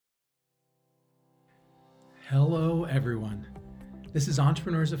Hello, everyone. This is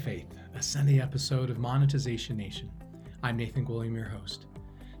Entrepreneurs of Faith, a Sunday episode of Monetization Nation. I'm Nathan Gwilliam, your host.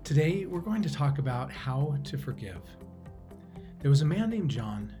 Today, we're going to talk about how to forgive. There was a man named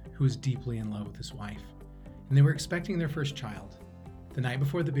John who was deeply in love with his wife, and they were expecting their first child. The night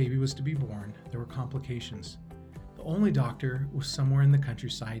before the baby was to be born, there were complications. The only doctor was somewhere in the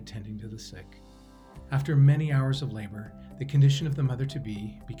countryside tending to the sick. After many hours of labor, the condition of the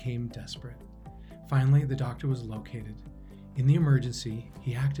mother-to-be became desperate. Finally, the doctor was located. In the emergency,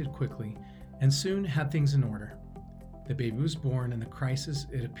 he acted quickly and soon had things in order. The baby was born and the crisis,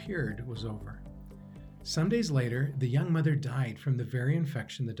 it appeared, was over. Some days later, the young mother died from the very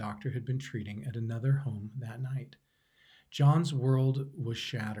infection the doctor had been treating at another home that night. John's world was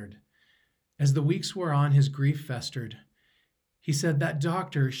shattered. As the weeks wore on, his grief festered. He said that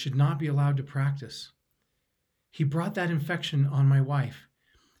doctor should not be allowed to practice. He brought that infection on my wife.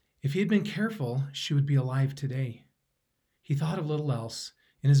 If he had been careful, she would be alive today. He thought of little else.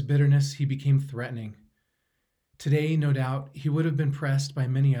 In his bitterness, he became threatening. Today, no doubt, he would have been pressed by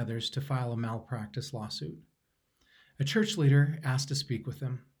many others to file a malpractice lawsuit. A church leader asked to speak with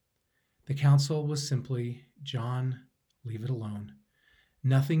him. The counsel was simply, "John, leave it alone.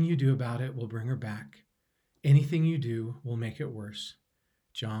 Nothing you do about it will bring her back. Anything you do will make it worse.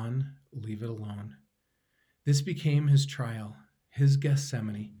 John, leave it alone." This became his trial, his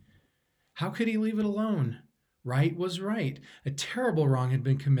Gethsemane. How could he leave it alone? Right was right. A terrible wrong had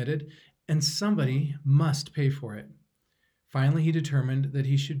been committed, and somebody must pay for it. Finally, he determined that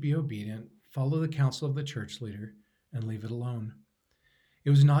he should be obedient, follow the counsel of the church leader, and leave it alone.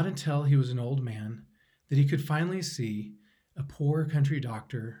 It was not until he was an old man that he could finally see a poor country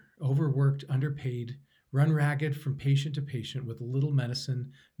doctor, overworked, underpaid, run ragged from patient to patient with little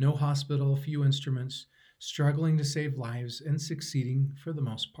medicine, no hospital, few instruments, struggling to save lives and succeeding for the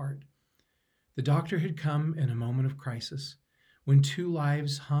most part. The doctor had come in a moment of crisis, when two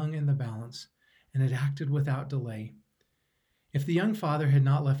lives hung in the balance, and had acted without delay. If the young father had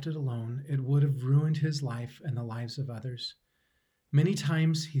not left it alone, it would have ruined his life and the lives of others. Many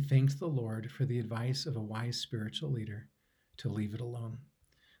times he thanked the Lord for the advice of a wise spiritual leader to leave it alone.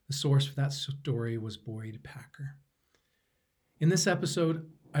 The source for that story was Boyd Packer. In this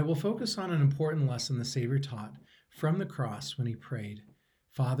episode, I will focus on an important lesson the Savior taught from the cross when he prayed,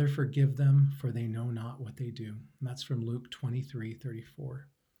 "Father, forgive them, for they know not what they do." And that's from Luke 23:34.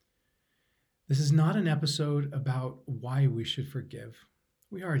 This is not an episode about why we should forgive.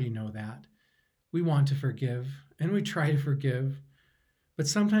 We already know that. We want to forgive, and we try to forgive, but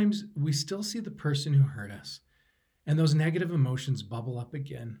sometimes we still see the person who hurt us, and those negative emotions bubble up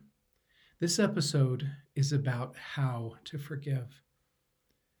again. This episode is about how to forgive.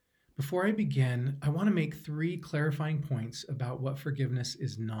 Before I begin, I want to make 3 clarifying points about what forgiveness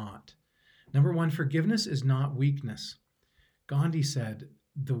is not. Number 1, forgiveness is not weakness. Gandhi said,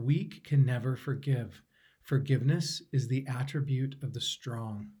 "The weak can never forgive. Forgiveness is the attribute of the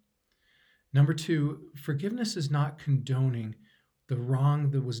strong." Number 2, forgiveness is not condoning the wrong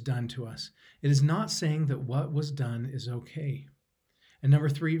that was done to us. It is not saying that what was done is okay. And number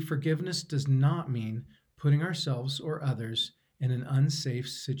 3, forgiveness does not mean putting ourselves or others in an unsafe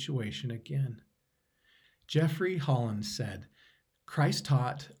situation again. Jeffrey Holland said, "Christ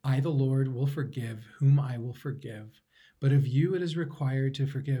taught, 'I the Lord will forgive whom I will forgive, but of you it is required to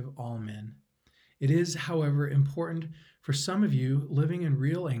forgive all men.' It is, however, important for some of you living in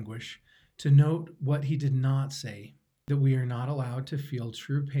real anguish to note what he did not say, that we are not allowed to feel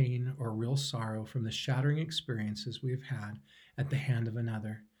true pain or real sorrow from the shattering experiences we have had at the hand of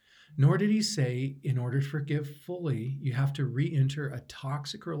another. Nor did he say, in order to forgive fully, you have to re-enter a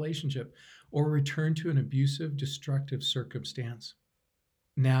toxic relationship or return to an abusive, destructive circumstance."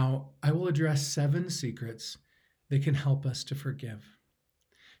 Now, I will address 7 secrets that can help us to forgive.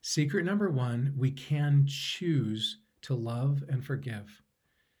 Secret number 1, we can choose to love and forgive.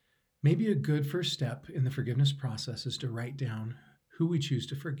 Maybe a good first step in the forgiveness process is to write down who we choose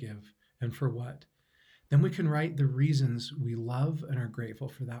to forgive and for what. Then we can write the reasons we love and are grateful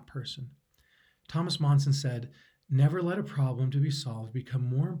for that person. Thomas Monson said, "Never let a problem to be solved become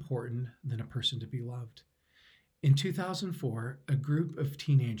more important than a person to be loved." In 2004, a group of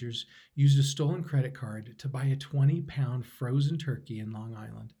teenagers used a stolen credit card to buy a 20-pound frozen turkey in Long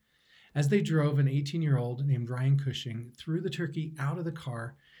Island. As they drove, an 18-year-old named Ryan Cushing threw the turkey out of the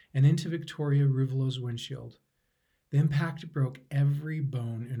car and into Victoria Ruvelo's windshield. The impact broke every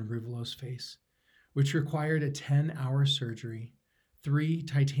bone in Ruvelo's face, which required a 10-hour surgery, 3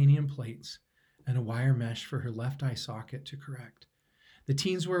 titanium plates, and a wire mesh for her left eye socket to correct. The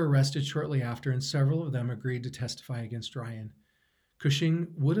teens were arrested shortly after, and several of them agreed to testify against Ryan. Cushing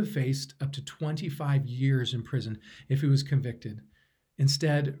would have faced up to 25 years in prison if he was convicted.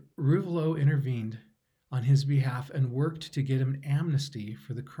 Instead, Ruvalo intervened on his behalf and worked to get him amnesty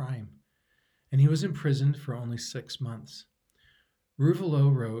for the crime, and he was imprisoned for only 6 months.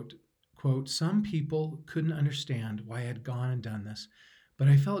 Ruvalo wrote, quote, "Some people couldn't understand why I had gone and done this, but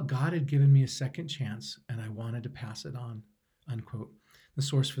I felt God had given me a second chance and I wanted to pass it on," unquote. The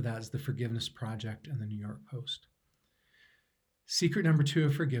source for that is the Forgiveness Project and the New York Post. Secret number 2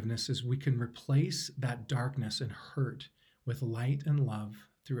 of forgiveness is we can replace that darkness and hurt with light and love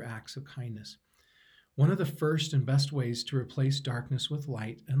through acts of kindness. One of the first and best ways to replace darkness with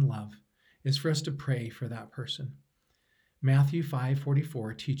light and love is for us to pray for that person. Matthew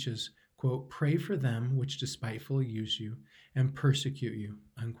 5:44 teaches, quote, "Pray for them which despitefully use you and persecute you,"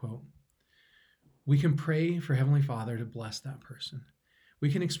 unquote. We can pray for Heavenly Father to bless that person. We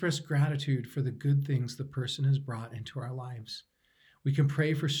can express gratitude for the good things the person has brought into our lives. We can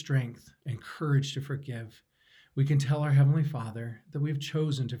pray for strength and courage to forgive. We can tell our Heavenly Father that we have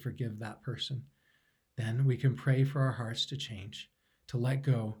chosen to forgive that person. Then we can pray for our hearts to change, to let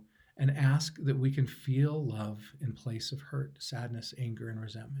go, and ask that we can feel love in place of hurt, sadness, anger, and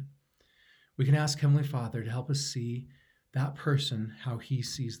resentment. We can ask Heavenly Father to help us see that person how He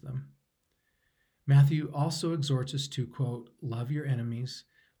sees them. Matthew also exhorts us to, quote, "Love your enemies,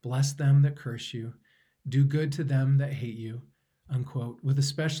 bless them that curse you, do good to them that hate you," unquote, with a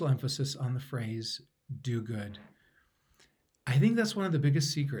special emphasis on the phrase, "do good." I think that's one of the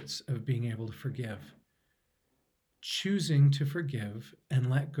biggest secrets of being able to forgive. Choosing to forgive and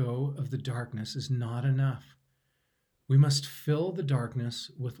let go of the darkness is not enough. We must fill the darkness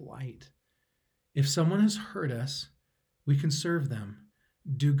with light. If someone has hurt us, we can serve them,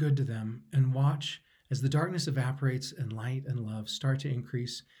 do good to them, and watch as the darkness evaporates and light and love start to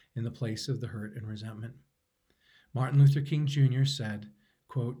increase in the place of the hurt and resentment. Martin Luther King Jr. said,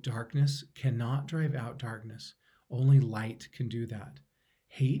 quote, "Darkness cannot drive out darkness. Only light can do that.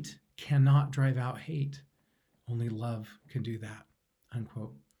 Hate cannot drive out hate. Only love can do that,"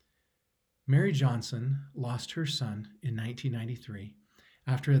 unquote. Mary Johnson lost her son in 1993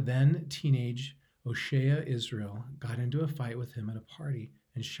 after a then teenage O'Shea Israel got into a fight with him at a party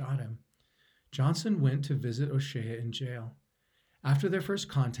and shot him. Johnson went to visit O'Shea in jail. After their first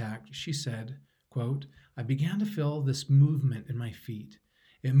contact, she said, quote, "I began to feel this movement in my feet.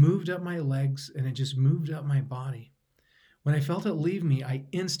 It moved up my legs and it just moved up my body. When I felt it leave me, I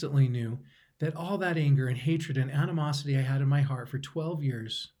instantly knew that all that anger and hatred and animosity I had in my heart for 12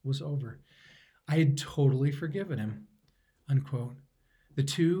 years was over. I had totally forgiven him," unquote. The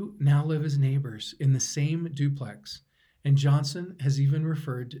two now live as neighbors in the same duplex, and Johnson has even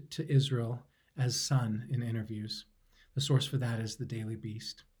referred to Israel as son in interviews. The source for that is the Daily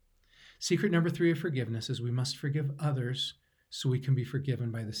Beast. Secret number 3 of forgiveness is we must forgive others so we can be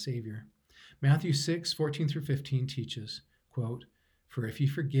forgiven by the Savior. Matthew 6:14-15 teaches, quote, "For if you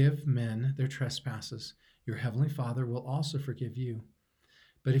forgive men their trespasses, your heavenly Father will also forgive you.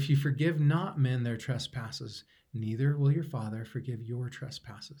 But if you forgive not men their trespasses, neither will your Father forgive your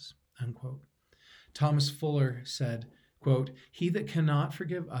trespasses," unquote. Thomas Fuller said, quote, "He that cannot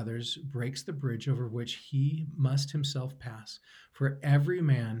forgive others breaks the bridge over which he must himself pass, for every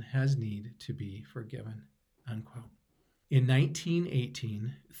man has need to be forgiven," unquote. In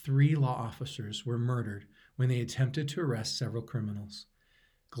 1918, 3 law officers were murdered when they attempted to arrest several criminals.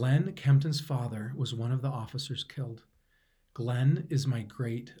 Glenn Kempton's father was one of the officers killed. Glenn is my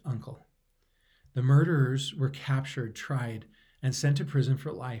great uncle. The murderers were captured, tried, and sent to prison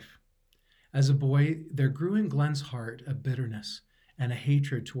for life. As a boy, there grew in Glenn's heart a bitterness and a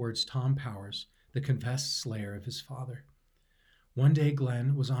hatred towards Tom Powers, the confessed slayer of his father. One day,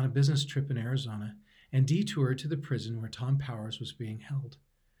 Glenn was on a business trip in Arizona and detoured to the prison where Tom Powers was being held.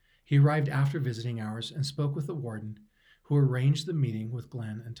 He arrived after visiting hours and spoke with the warden, who arranged the meeting with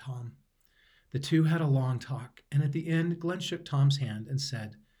Glenn and Tom. The two had a long talk, and at the end, Glenn shook Tom's hand and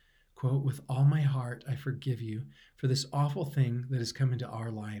said, quote, "With all my heart, I forgive you for this awful thing that has come into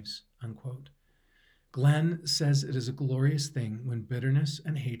our lives," unquote. Glenn says it is a glorious thing when bitterness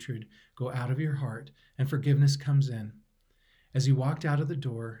and hatred go out of your heart and forgiveness comes in. As he walked out of the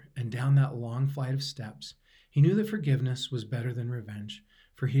door and down that long flight of steps, he knew that forgiveness was better than revenge,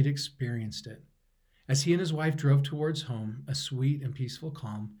 for he had experienced it. As he and his wife drove towards home, a sweet and peaceful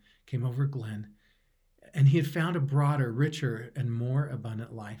calm came over Glenn, and he had found a broader, richer, and more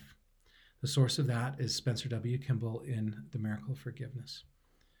abundant life. The source of that is Spencer W. Kimball in The Miracle of Forgiveness.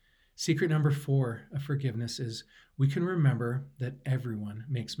 Secret number 4 of forgiveness is we can remember that everyone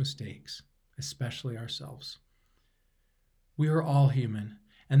makes mistakes, especially ourselves. We are all human,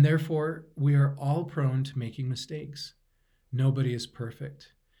 and therefore we are all prone to making mistakes. Nobody is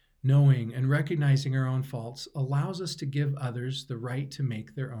perfect. Knowing and recognizing our own faults allows us to give others the right to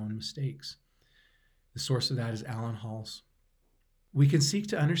make their own mistakes. The source of that is Alan Halls. We can seek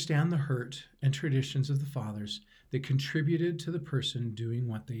to understand the hurt and traditions of the fathers that contributed to the person doing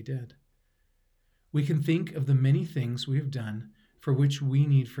what they did. We can think of the many things we have done for which we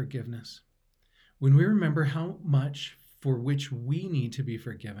need forgiveness. When we remember how much for which we need to be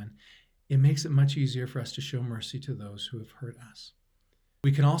forgiven, it makes it much easier for us to show mercy to those who have hurt us.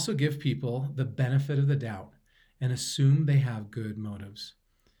 We can also give people the benefit of the doubt and assume they have good motives.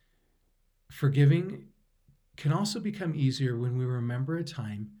 Forgiving can also become easier when we remember a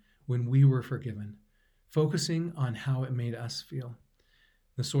time when we were forgiven, focusing on how it made us feel.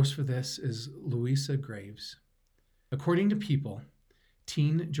 The source for this is Louisa Graves. According to People,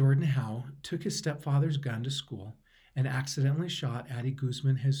 teen Jordan Howe took his stepfather's gun to school and accidentally shot Addie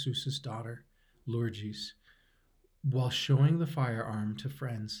Guzman Jesus' daughter, Lourdes, while showing the firearm to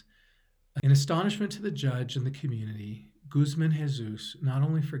friends. In astonishment to the judge and the community, Guzman Jesus not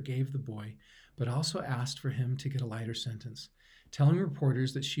only forgave the boy, but also asked for him to get a lighter sentence, telling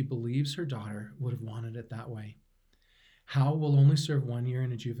reporters that she believes her daughter would have wanted it that way. Howe will only serve 1 year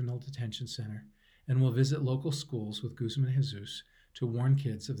in a juvenile detention center and will visit local schools with Guzman Jesus to warn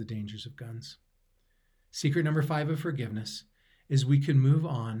kids of the dangers of guns. Secret number 5 of forgiveness is we can move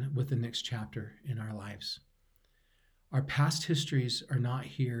on with the next chapter in our lives. Our past histories are not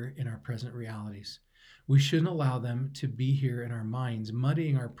here in our present realities. We shouldn't allow them to be here in our minds,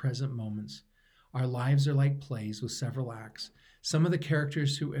 muddying our present moments. Our lives are like plays with several acts. Some of the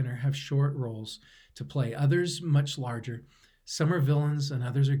characters who enter have short roles to play, others much larger. Some are villains and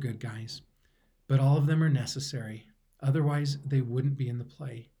others are good guys. But all of them are necessary. Otherwise, they wouldn't be in the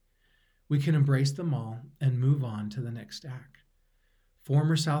play. We can embrace them all and move on to the next act.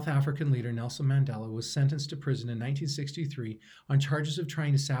 Former South African leader Nelson Mandela was sentenced to prison in 1963 on charges of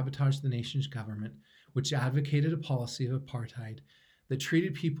trying to sabotage the nation's government, which advocated a policy of apartheid that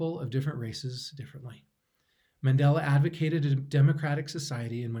treated people of different races differently. Mandela advocated a democratic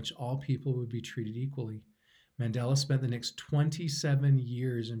society in which all people would be treated equally. Mandela spent the next 27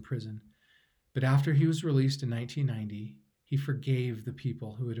 years in prison, but after he was released in 1990, he forgave the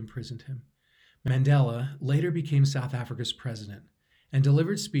people who had imprisoned him. Mandela later became South Africa's president and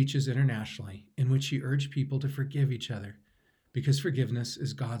delivered speeches internationally in which he urged people to forgive each other, because forgiveness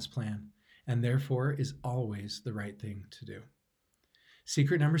is God's plan and therefore is always the right thing to do.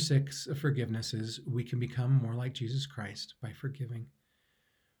 Secret number 6 of forgiveness is we can become more like Jesus Christ by forgiving.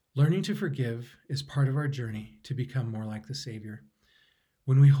 Learning to forgive is part of our journey to become more like the Savior.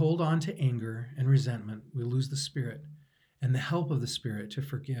 When we hold on to anger and resentment, we lose the Spirit and the help of the Spirit to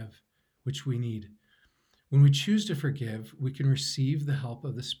forgive, which we need. When we choose to forgive, we can receive the help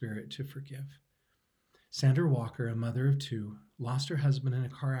of the Spirit to forgive. Sandra Walker, a mother of 2, lost her husband in a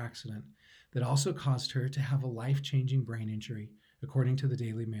car accident that also caused her to have a life-changing brain injury, according to the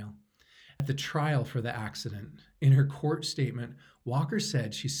Daily Mail. At the trial for the accident, in her court statement, Walker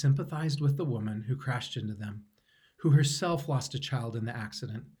said she sympathized with the woman who crashed into them, who herself lost a child in the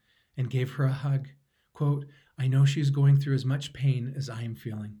accident, and gave her a hug. Quote, "I know she's going through as much pain as I am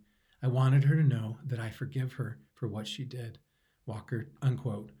feeling. I wanted her to know that I forgive her for what she did," Walker,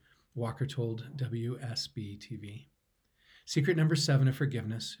 unquote. Walker told WSB TV. Secret number 7 of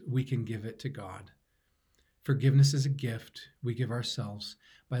forgiveness, we can give it to God. Forgiveness is a gift we give ourselves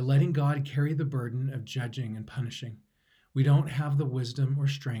by letting God carry the burden of judging and punishing. We don't have the wisdom or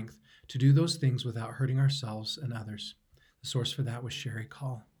strength to do those things without hurting ourselves and others. The source for that was Sherry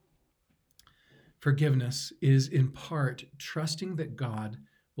Call. Forgiveness is in part trusting that God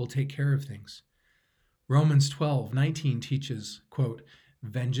will take care of things. Romans 12:19 teaches, quote,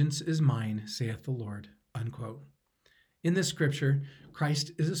 "Vengeance is mine, saith the Lord," unquote. In this scripture,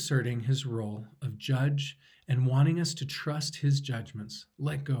 Christ is asserting his role of judge and wanting us to trust his judgments,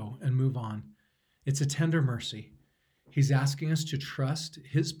 let go, and move on. It's a tender mercy. He's asking us to trust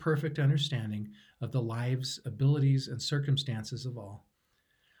his perfect understanding of the lives, abilities, and circumstances of all.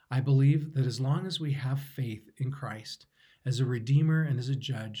 I believe that as long as we have faith in Christ as a redeemer and as a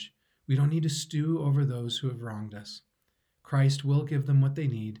judge, we don't need to stew over those who have wronged us. Christ will give them what they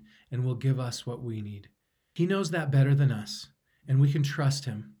need and will give us what we need. He knows that better than us, and we can trust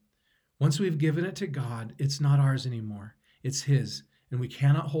him. Once we've given it to God, it's not ours anymore. It's his, and we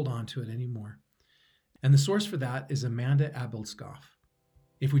cannot hold on to it anymore. And the source for that is Amanda Abelskoff.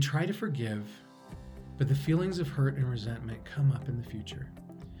 If we try to forgive, but the feelings of hurt and resentment come up in the future,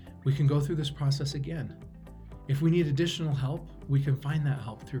 we can go through this process again. If we need additional help, we can find that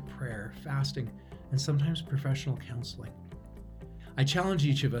help through prayer, fasting, and sometimes professional counseling. I challenge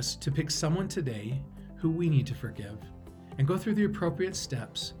each of us to pick someone today who we need to forgive and go through the appropriate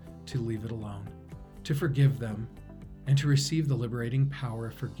steps to leave it alone, to forgive them, and to receive the liberating power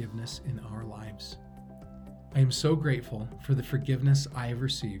of forgiveness in our lives. I am so grateful for the forgiveness I have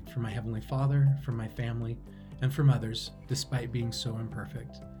received from my Heavenly Father, from my family, and from others, despite being so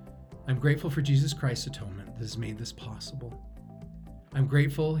imperfect. I'm grateful for Jesus Christ's atonement that has made this possible. I'm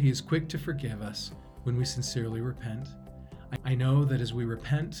grateful He is quick to forgive us when we sincerely repent. I know that as we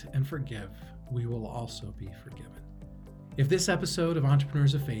repent and forgive, we will also be forgiven. If this episode of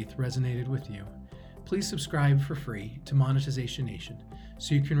Entrepreneurs of Faith resonated with you, please subscribe for free to Monetization Nation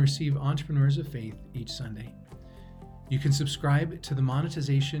so you can receive Entrepreneurs of Faith each Sunday. You can subscribe to the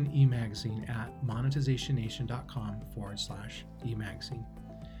Monetization e-magazine at monetizationnation.com/e-magazine.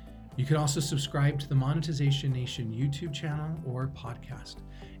 You can also subscribe to the Monetization Nation YouTube channel or podcast,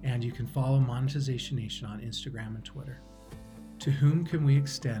 and you can follow Monetization Nation on Instagram and Twitter. To whom can we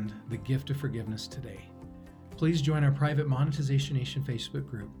extend the gift of forgiveness today? Please join our private Monetization Nation Facebook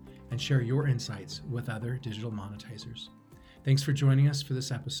group and share your insights with other digital monetizers. Thanks for joining us for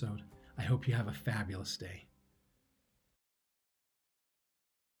this episode. I hope you have a fabulous day.